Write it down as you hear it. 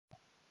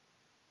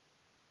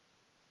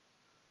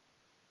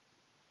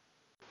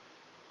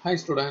Hi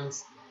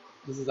students,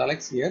 this is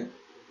Alex here.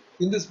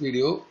 In this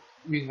video,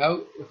 we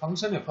have a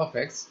function f of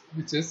x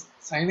which is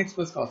sin x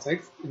plus cos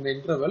x in the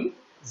interval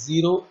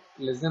 0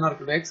 less than or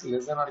equal to x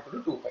less than or equal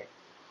to 2 pi.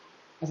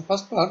 As a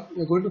first part,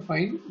 we are going to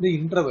find the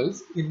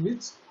intervals in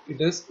which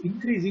it is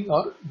increasing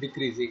or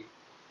decreasing.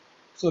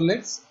 So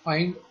let's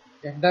find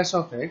f dash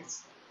of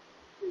x.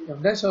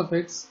 F dash of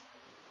x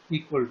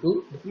equal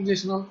to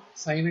differentiation of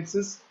sin x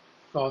is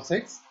cos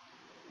x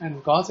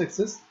and cos x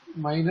is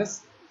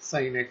minus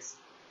sin x.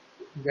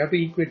 We have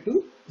to equate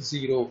to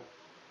 0.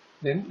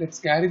 Then let's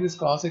carry this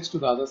cos x to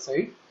the other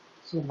side.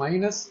 So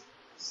minus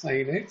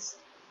sin x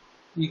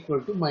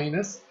equal to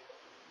minus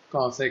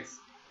cos x.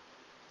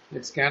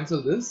 Let's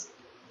cancel this.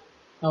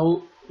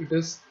 Now it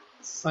is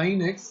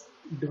sin x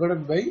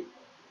divided by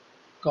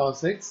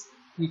cos x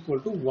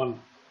equal to 1.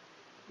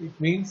 It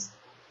means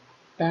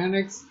tan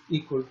x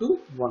equal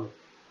to 1.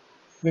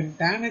 When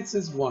tan x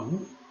is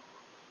 1,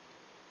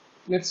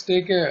 let's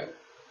take a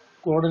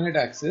coordinate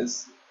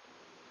axis.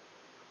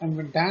 And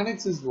when tan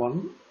x is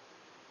 1,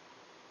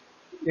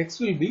 x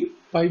will be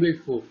pi by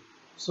 4.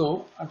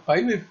 So at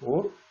pi by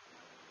 4,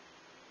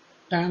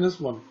 tan is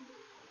 1.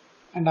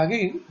 And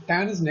again,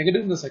 tan is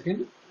negative in the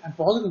second and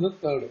positive in the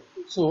third.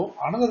 So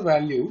another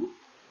value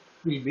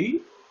will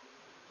be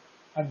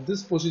at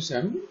this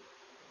position,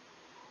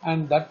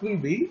 and that will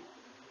be,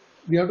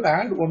 we have to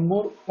add one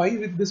more pi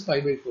with this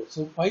pi by 4.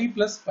 So pi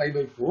plus pi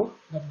by 4,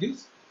 that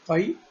gives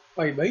pi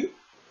by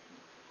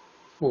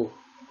 4.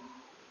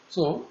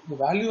 So the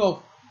value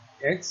of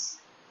x,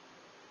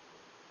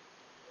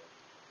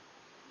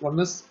 one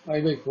is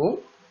pi by 4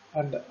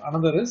 and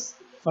another is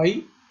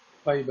pi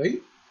by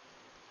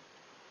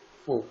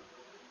 4.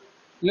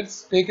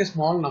 Let's take a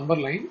small number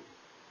line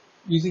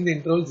using the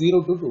interval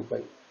 0 to 2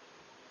 pi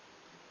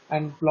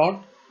and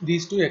plot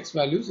these two x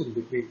values in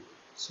between.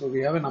 So we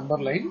have a number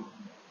line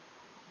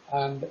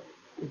and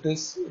it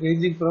is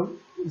ranging from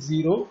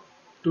 0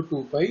 to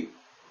 2 pi.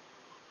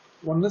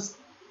 One is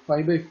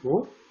pi by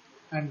 4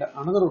 and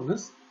another one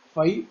is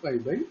pi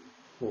by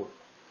 4.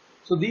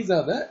 So these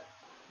are the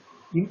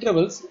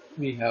intervals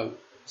we have.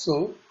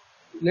 So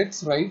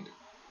let's write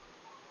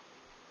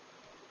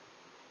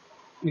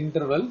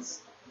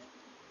intervals,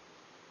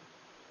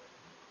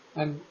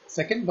 and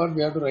second part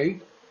we have to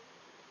write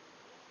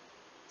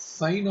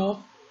sin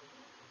of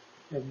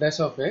f dash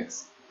of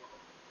x.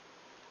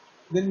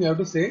 Then we have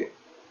to say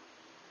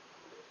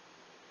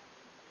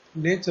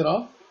nature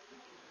of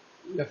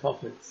f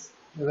of x,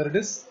 whether it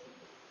is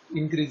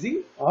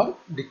increasing or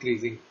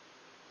decreasing.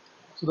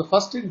 So the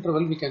first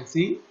interval we can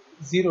see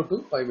 0 to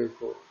pi by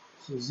 4.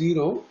 So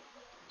 0,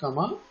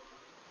 comma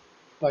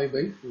pi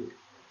by 4.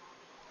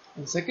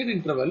 And second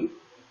interval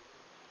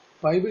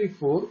pi by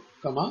 4,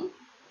 comma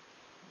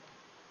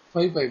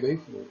 5 pi by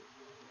 4.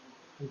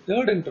 And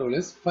third interval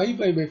is 5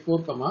 pi by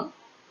 4, comma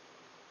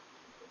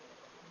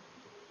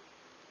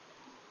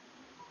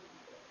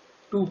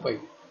 2 pi.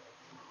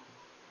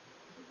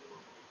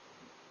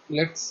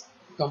 Let's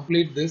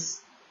complete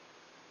this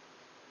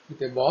with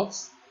a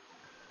box.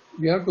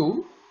 We have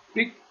to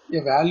pick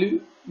a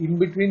value in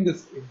between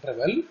this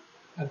interval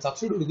and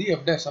substitute the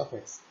f dash of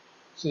x.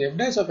 So f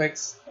dash of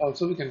x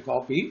also we can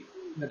copy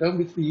the term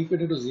which we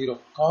equated to 0,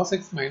 cos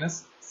x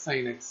minus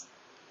sin x.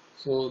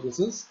 So this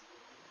is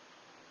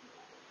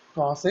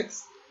cos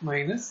x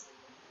minus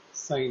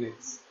sin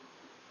x.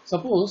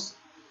 Suppose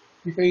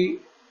if I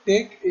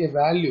take a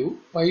value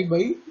pi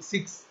by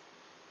 6,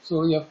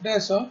 so f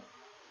dash of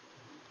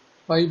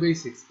pi by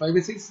 6. Pi by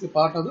 6 is a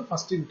part of the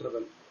first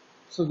interval.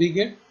 So we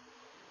get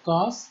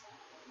cos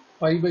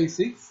pi by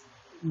 6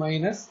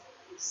 minus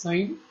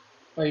sin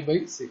pi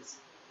by 6.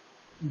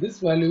 This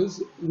value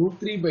is root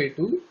 3 by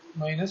 2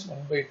 minus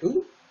 1 by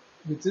 2,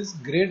 which is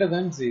greater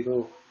than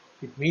 0.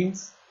 It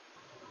means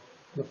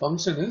the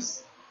function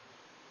is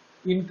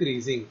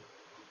increasing.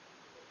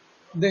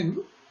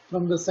 Then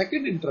from the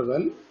second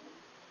interval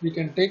we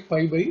can take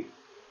pi by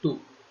 2. You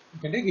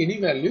can take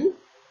any value,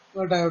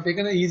 but I have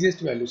taken the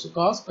easiest value. So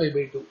cos pi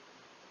by 2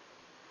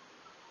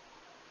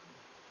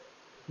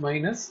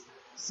 minus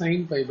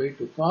sin pi by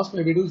 2. Cos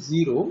pi by 2 is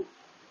 0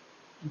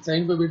 and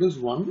sin pi by 2 is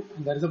 1,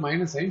 and there is a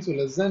minus sign, so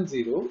less than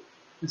 0,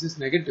 which is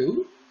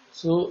negative.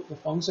 So the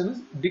function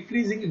is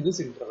decreasing in this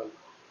interval.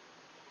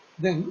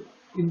 Then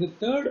in the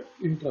third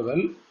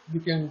interval we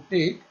can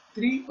take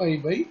 3 pi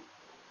by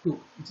 2,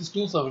 which is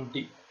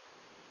 270.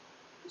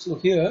 So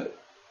here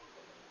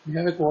we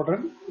have a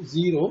quadrant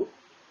 0,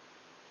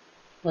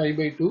 pi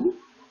by 2,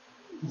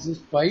 this is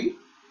pi,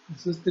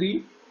 this is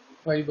 3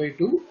 pi by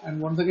 2,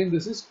 and once again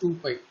this is 2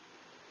 pi.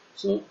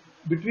 So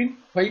between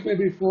 5 pi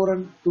by 4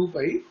 and 2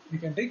 pi we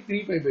can take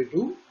 3 pi by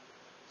 2.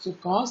 So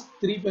cos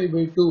 3 pi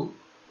by 2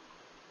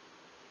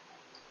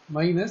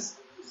 minus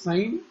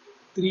sin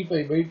 3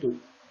 pi by 2.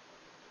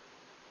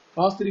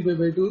 Cos 3 pi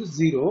by 2 is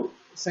 0,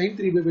 sin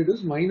 3 pi by 2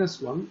 is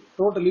minus 1.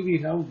 Totally we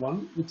have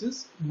 1, which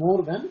is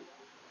more than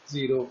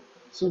 0.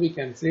 So we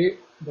can say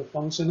the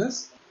function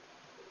is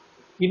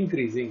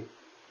increasing.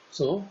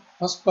 So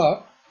first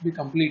part we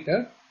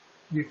completed.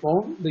 We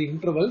found the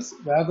intervals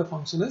where the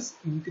function is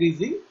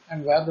increasing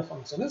and where the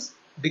function is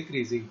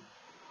decreasing.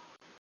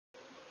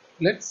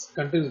 Let's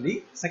continue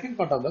the second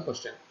part of the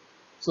question.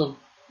 So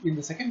in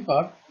the second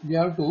part, we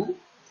have to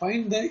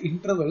find the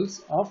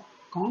intervals of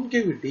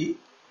concavity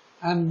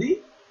and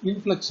the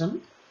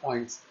inflection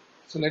points.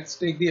 So let's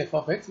take the f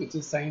of x, which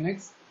is sin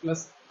x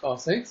plus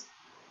cos x.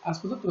 As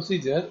per the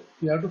procedure,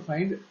 we have to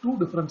find two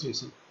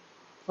differentiation.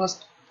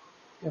 First,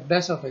 f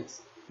dash of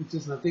x, which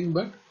is nothing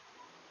but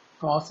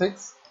cos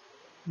x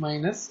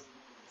minus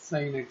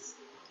sin x.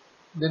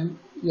 Then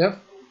f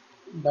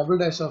double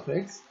dash of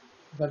x,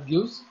 that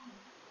gives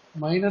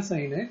minus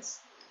sin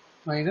x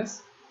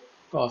minus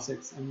cos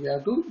x, and we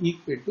have to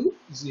equate to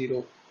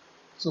 0.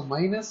 So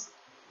minus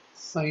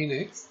sin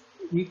x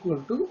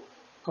equal to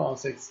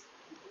cos x.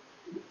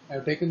 I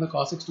have taken the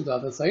cos x to the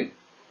other side.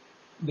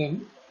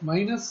 Then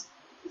minus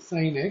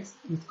sin x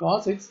with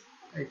cos x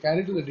I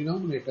carry to the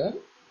denominator,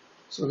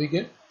 so we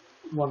get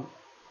 1.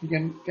 We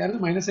can carry the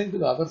minus sign to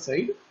the other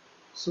side,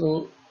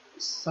 so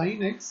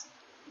sin x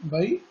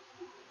by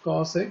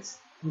cos x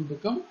will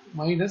become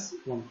minus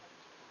 1.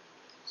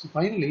 So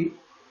finally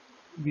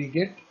we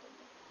get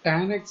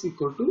tan x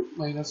equal to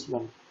minus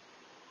 1.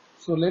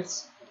 So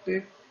let's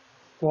take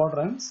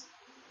quadrants.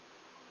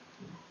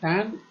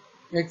 Tan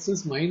x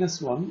is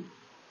minus 1.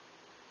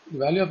 The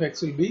value of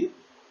x will be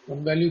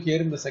one value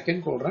here in the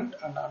second quadrant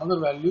and another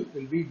value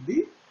will be in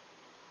the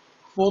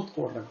fourth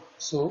quadrant.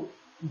 So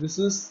this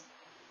is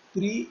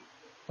 3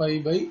 pi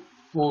by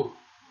 4,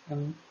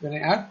 and when I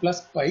add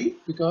plus pi,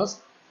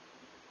 because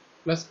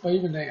plus pi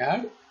when I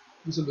add,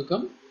 this will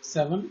become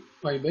 7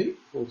 pi by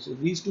 4. So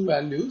these two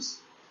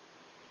values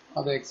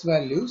are the x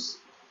values,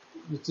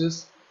 which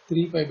is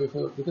 3 pi by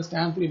 4, because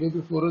tan 3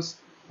 by 4 is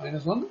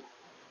minus 1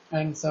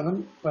 and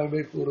 7 pi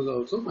by 4 is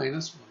also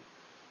minus 1.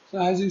 So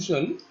as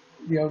usual,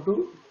 we have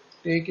to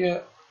take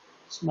a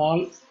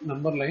small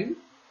number line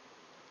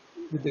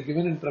with the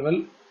given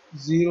interval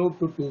 0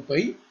 to 2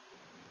 pi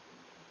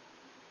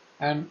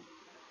and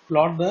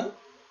plot the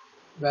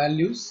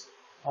values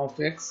of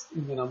x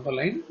in the number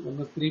line. One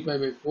is 3 pi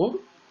by 4,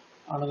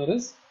 another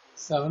is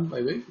 7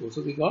 pi by 4.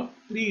 So we got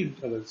 3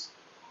 intervals.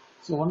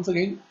 So once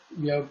again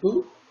we have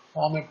to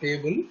form a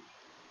table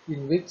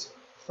in which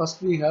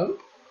first we have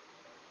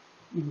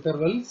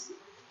intervals.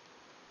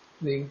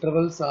 The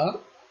intervals are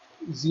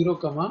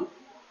 0,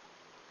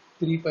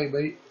 3 pi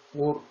by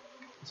 4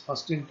 is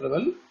first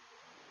interval.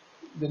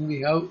 Then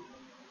we have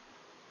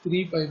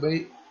 3 pi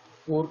by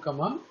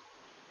 4,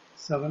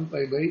 7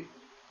 pi by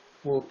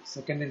 4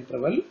 second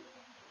interval.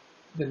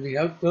 Then we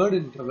have third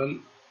interval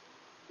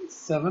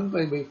 7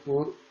 pi by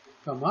 4,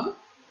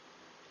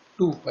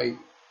 2 pi.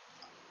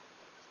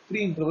 3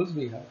 intervals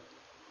we have.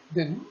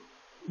 Then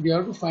we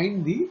have to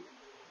find the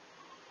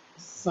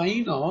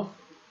sine of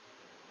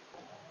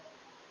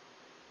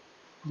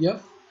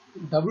f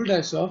double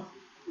dash of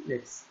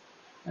x.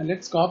 And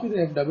let's copy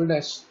the f double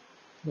dash,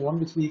 the one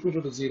which we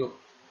equate to 0.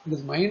 It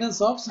is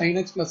minus of sin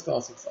x plus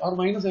cos x, or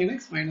minus sin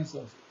x minus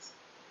cos x.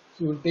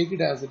 So we will take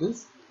it as it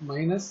is,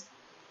 minus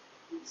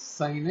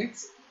sin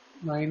x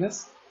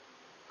minus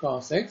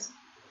cos x,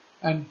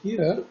 and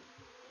here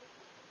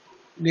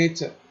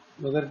nature,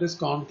 whether it is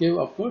concave,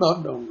 upward or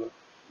downward.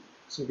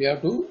 So we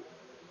have to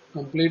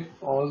complete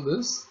all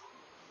this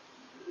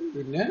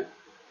in a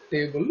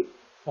table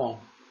form.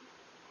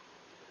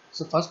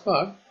 So first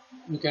part,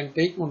 we can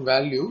take one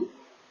value,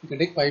 we can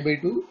take pi by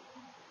 2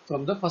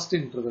 from the first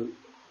interval.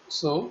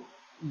 So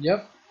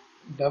f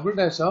double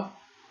dash of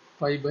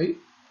pi by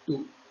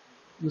 2.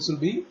 This will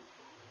be,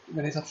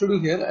 when I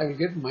substitute here, I will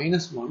get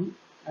minus 1,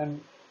 and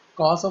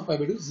cos of pi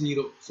by 2 is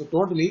 0. So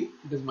totally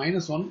it is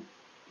minus 1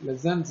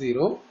 less than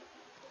 0.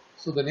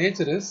 So the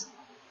nature is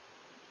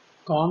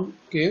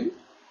concave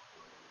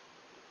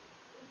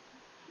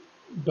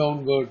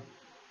downward.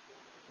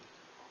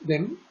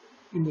 Then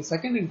in the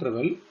second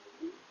interval,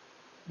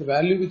 the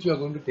value which we are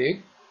going to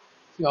take,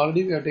 see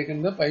already we have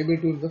taken the pi by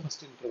 2 in the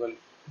first interval,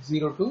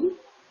 0 to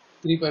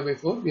 3 pi by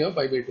 4, we have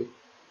pi by 2.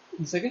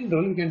 In the second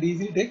interval, we can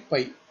easily take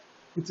pi,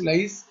 which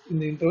lies in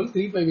the interval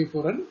 3 pi by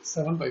 4 and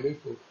 7 pi by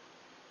 4.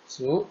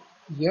 So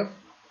f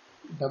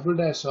double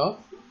dash of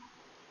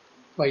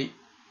pi,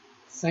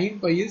 sin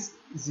pi is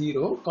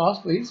 0, cos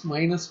pi is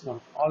minus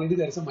 1. Already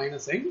there is a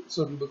minus sign,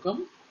 so it will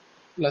become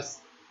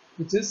plus,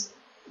 which is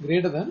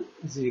greater than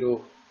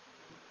 0.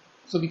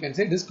 So we can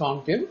say it is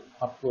concave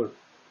upward.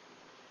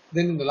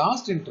 Then in the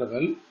last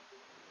interval,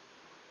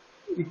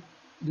 it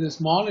is a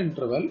small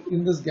interval.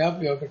 In this gap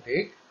we have to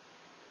take,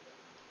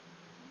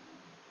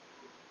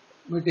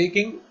 by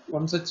taking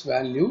one such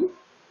value,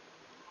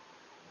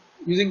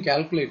 using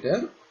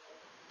calculator,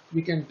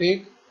 we can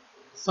take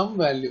some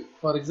value.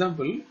 For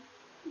example,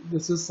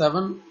 this is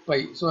 7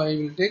 pi. So I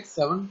will take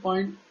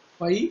 7.5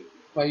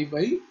 pi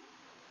by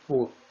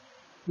 4,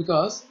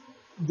 because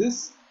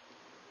this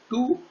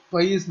 2 pi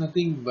is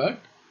nothing but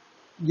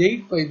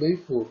 8 pi by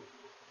 4.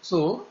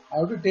 So I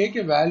have to take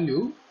a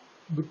value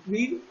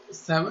between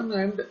 7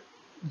 and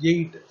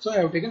 8. So I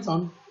have taken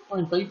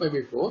 7.5 pi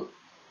by 4.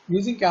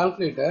 Using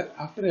calculator,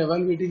 after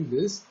evaluating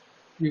this,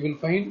 we will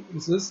find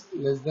this is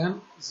less than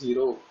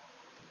 0.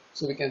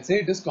 So we can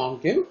say it is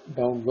concave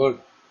downward.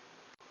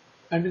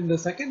 And in the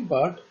second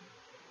part,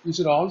 we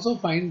should also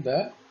find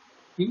the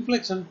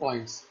inflection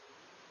points.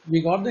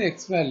 We got the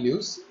x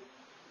values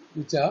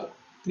which are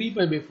 3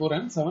 pi by 4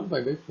 and 7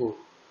 pi by 4.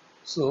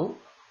 So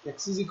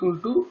x is equal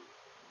to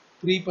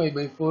 3 pi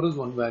by 4 is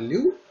one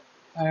value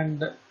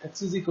and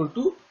x is equal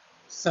to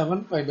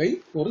 7 pi by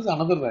 4 is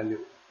another value.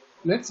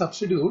 Let's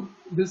substitute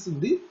this in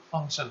the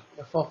function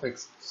f of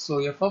x. So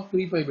f of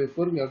 3 pi by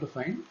 4 we have to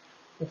find.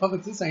 F of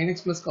x is sin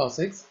x plus cos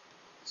x.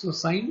 So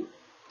sin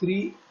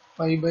 3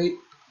 pi by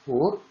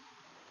 4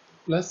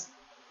 plus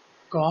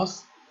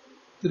cos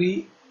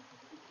 3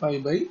 pi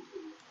by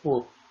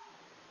 4.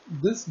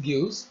 This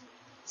gives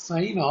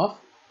sin of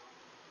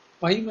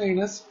pi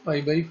minus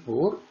pi by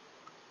 4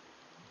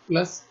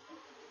 plus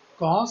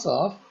cos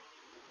of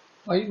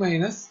pi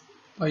minus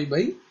pi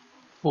by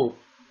 4.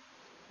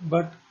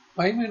 But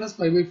pi minus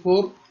pi by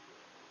 4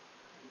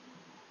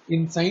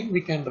 in sin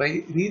we can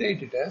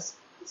rewrite it as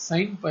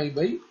sin pi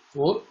by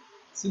 4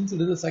 since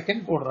it is the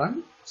second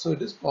quadrant, so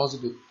it is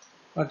positive.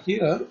 But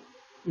here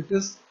it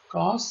is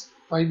cos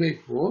pi by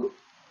 4,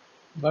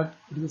 but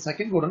it is the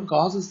second quadrant,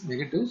 cos is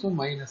negative, so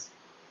minus.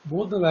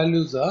 Both the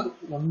values are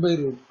 1 by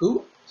root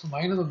 2, so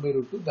minus 1 by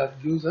root 2,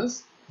 that gives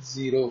us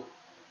 0.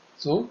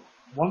 So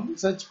one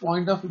such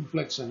point of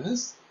inflection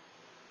is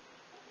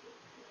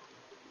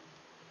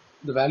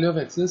the value of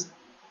x is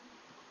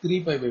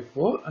 3 pi by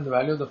 4 and the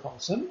value of the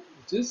function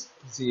which is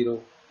 0.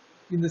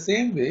 In the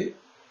same way,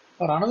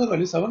 for another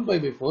value 7 pi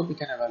by 4 we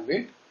can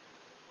evaluate.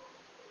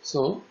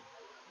 So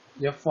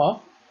f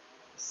of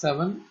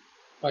 7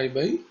 pi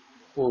by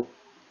 4.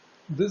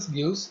 This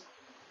gives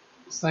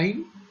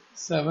sin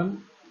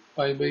 7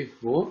 pi by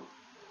 4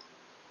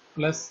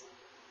 plus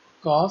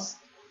cos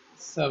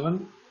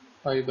 7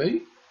 pi by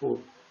 4.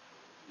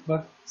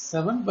 But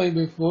 7 pi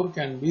by 4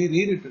 can be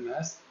rewritten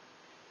as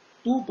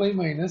 2 pi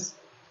minus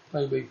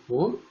pi by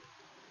 4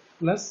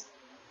 plus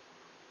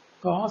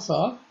cos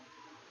of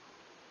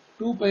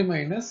 2 pi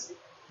minus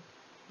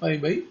pi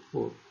by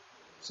 4.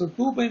 So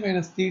 2 pi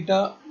minus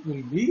theta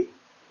will be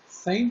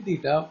sin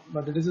theta,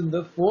 but it is in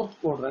the fourth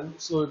quadrant,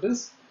 so it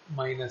is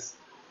minus.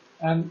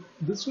 And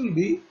this will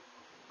be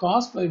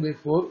cos pi by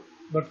 4,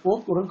 but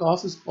fourth quadrant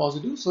cos is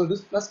positive, so it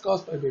is plus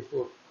cos pi by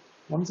 4.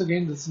 Once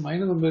again, this is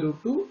minus 1 by root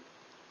 2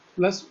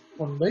 plus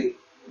 1 by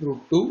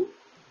root 2.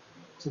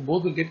 So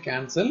both will get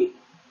cancelled,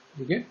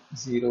 we get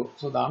 0.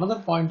 So the another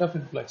point of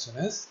inflection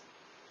is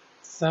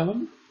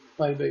 7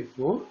 pi by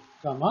 4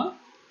 comma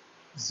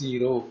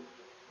 0.